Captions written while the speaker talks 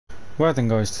Well then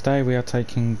guys, today we are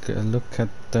taking a look at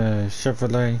the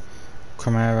Chevrolet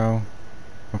Camaro,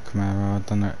 or Camaro, I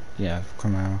don't know, yeah,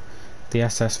 Camaro, the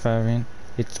SS variant.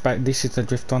 It's back, this is the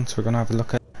drift one, so we're going to have a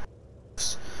look at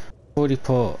it. I've already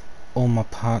put all my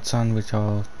parts on, which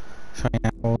I'll show you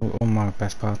now, all my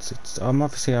best parts. I'm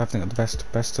obviously I think the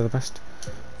best of the best,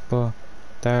 but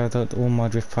all my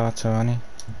drift parts are on it.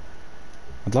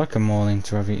 I'd like them all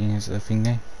into everything as a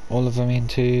thingy, all of them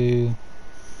into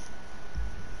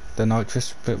the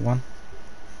nitrous bit one.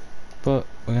 But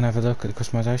we're going to have a look at the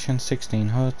customization. 16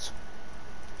 hoods.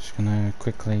 Just going to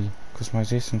quickly customize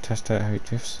this and test out how it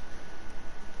drifts.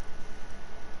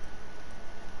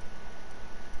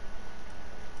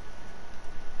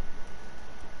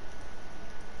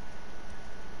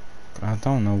 I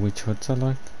don't know which hoods I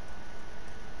like.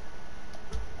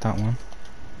 That one.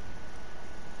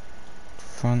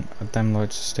 Front, them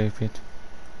lights are stupid.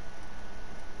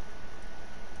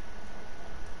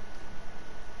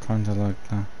 Kinda like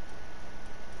that.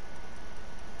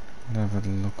 Have a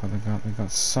look what they got. They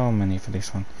got so many for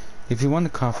this one. If you want a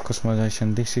car for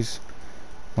customization, this is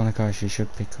one of the cars you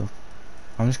should pick up.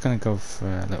 I'm just gonna go for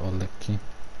a little lip key.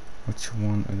 Which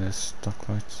one are the stock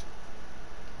lights?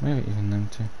 Maybe even them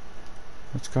two.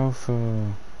 Let's go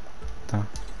for that.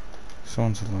 This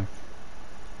one's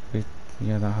like,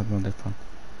 yeah, that had my lip on.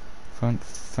 Front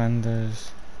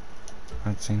fenders.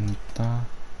 I'd seen that.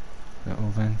 Little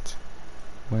vent.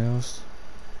 Wheels.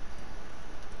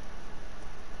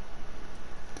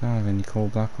 Don't have any cool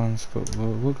black ones, but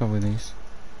we'll go with these.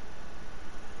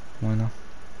 Why not?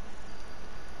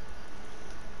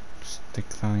 Stick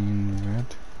that in red.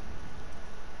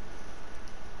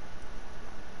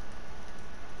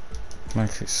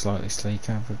 Makes it slightly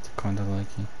sleeker, but kind of like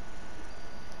it.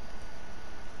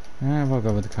 Yeah, we'll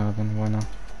go with the carbon. Why not?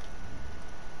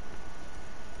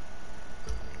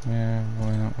 Yeah,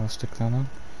 why not? We'll stick that on.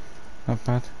 Not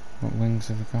bad. What wings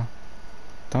have we got?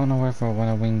 Don't know whether I want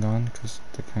a wing on because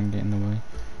they can get in the way.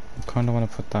 I kind of want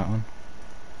to put that on.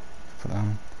 Put that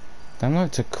on. Them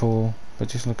lights are cool, but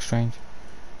just look strange.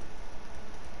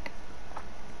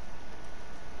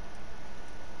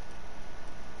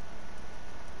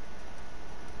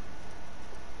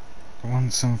 I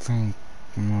want something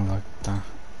more like that.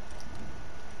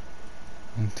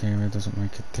 Interior doesn't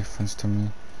make a difference to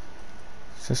me.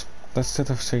 It's just let's do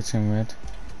the seats in red.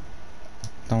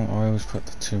 I always put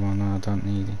the 2 on, I don't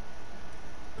need it.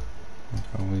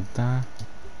 I'll go with that.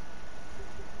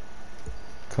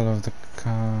 Colour of the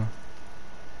car.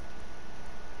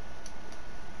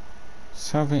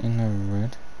 Let's have it in a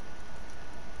red.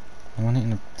 I want it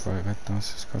in a bright red though,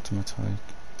 so let's go to metallic.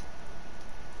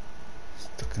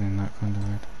 Stick it in that kind of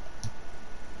red.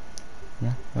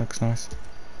 Yeah, looks nice.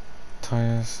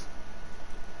 Tyres.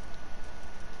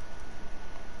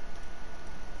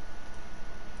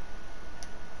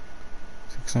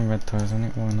 Some red tires on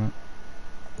it, why not?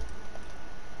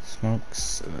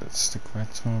 Smokes, let's stick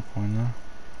red smoke, why not?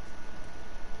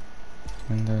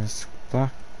 Windows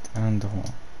black and the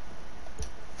horn.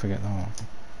 Forget the horn.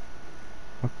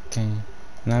 Okay,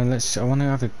 now I want to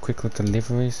have a quick look at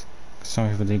liveries. Some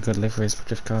people do good liveries for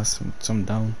drift cars, some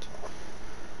don't.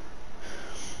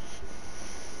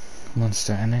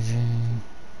 Monster Energy,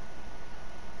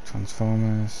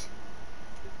 Transformers.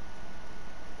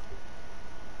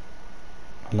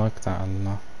 I like that a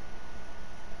lot.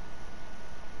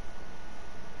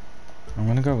 I'm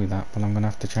gonna go with that, but I'm gonna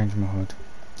have to change my hood.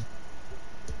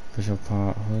 Visual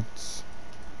part hoods.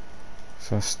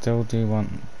 So I still do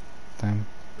want them.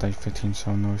 They fit in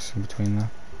so nice in between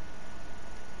there.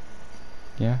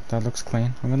 Yeah, that looks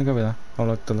clean. I'm gonna go with that. I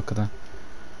like the look of that.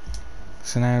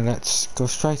 So now let's go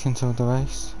straight into the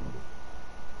race.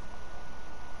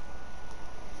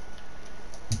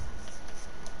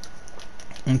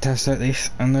 And test out this,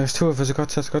 and there's 2 of us. I got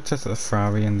to test the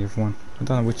Ferrari and the other one. I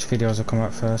don't know which videos will come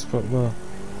out first, but we'll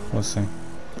see.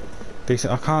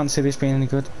 I can't see this being any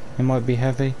good. It might be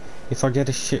heavy. If I get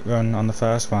a shit run on the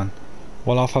first one,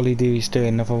 what I'll probably do is do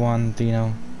another one, you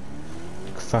know,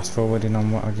 fast forwarding on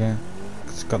what I get.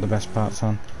 It's got the best parts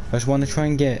on. I just want to try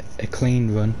and get a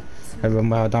clean run, a run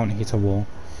where I don't hit a wall.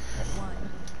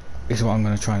 Is what I'm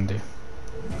going to try and do.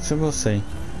 So we'll see.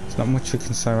 There's not much we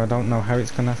can say. I don't know how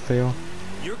it's going to feel.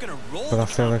 But I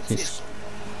feel like it's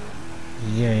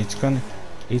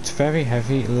very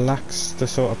heavy. It lacks the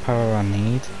sort of power I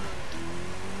need.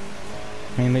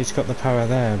 I mean, it's got the power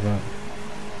there, but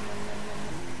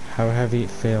how heavy it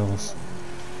feels,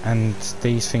 and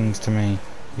these things to me,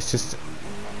 it's just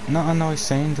not a nice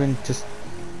sound when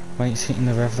it's hitting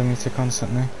the rev limiter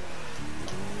constantly.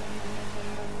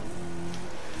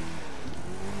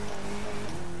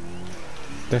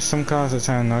 There's some cars that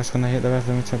sound nice when they hit the rev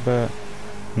limiter, but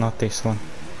not this one.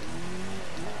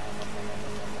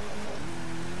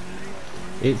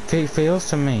 It feels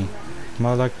to me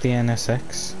more like the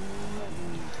NSX,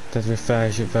 the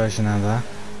version of that.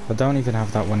 I don't even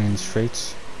have that one in the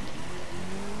streets.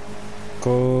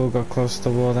 Go close to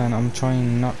the wall then. I'm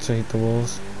trying not to hit the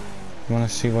walls. I want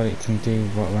to see what it can do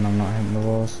when I'm not hitting the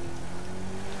walls,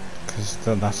 because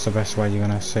that's the best way you're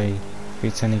going to see if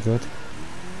it's any good.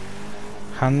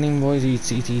 Handling wise,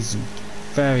 it is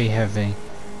very heavy,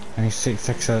 and it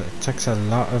takes a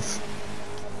lot of,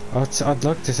 I'd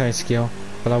like to say skill,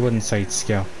 but I wouldn't say it's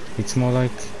skill. It's more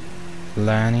like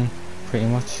learning, pretty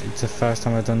much. It's the first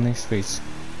time I've done this, but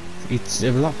it's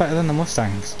a lot better than the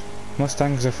Mustangs.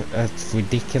 Mustangs are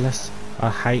ridiculous. I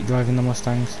hate driving the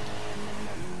Mustangs.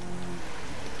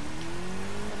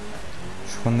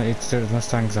 The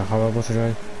Mustangs are horrible to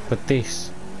drive, but this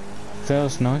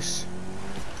feels nice.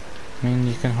 I mean,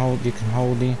 you can hold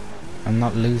it and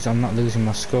not lose. I'm not losing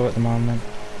my score at the moment.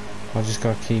 I just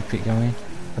gotta keep it going.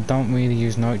 I don't really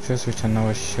use nitrous, which I know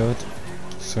I should,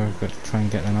 so I've got to try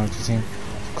and get the nitrous in,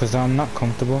 because I'm not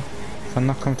comfortable. If I'm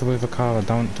not comfortable with a car, I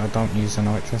don't use the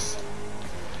nitrous.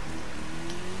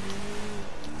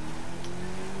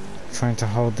 Trying to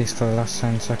hold this for the last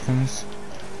 10 seconds.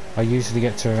 I usually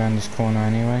get to around this corner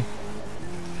anyway.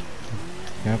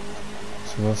 Yep,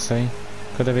 so we'll see.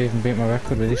 Could have even beat my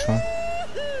record with this one.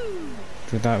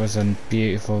 Dude, that was a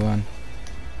beautiful run.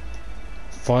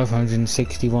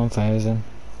 561,000.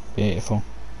 Beautiful.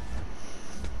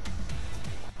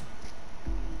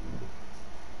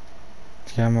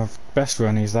 Yeah, my best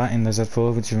run is that in the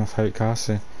Z4, which is my favourite car,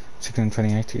 so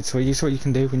 628. It's what you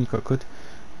can do when you've got good.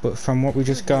 But from what we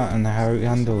just got and how it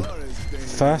handled,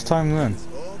 first time run,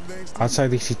 I'd say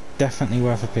this is definitely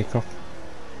worth a pickup.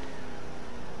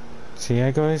 So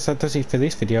yeah guys, that does it for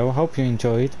this video. I hope you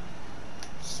enjoyed.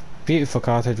 It's beautiful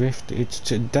car to drift. It's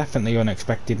definitely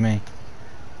unexpected me.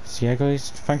 So yeah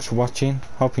guys, thanks for watching.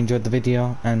 Hope you enjoyed the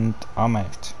video, and I'm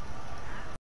out.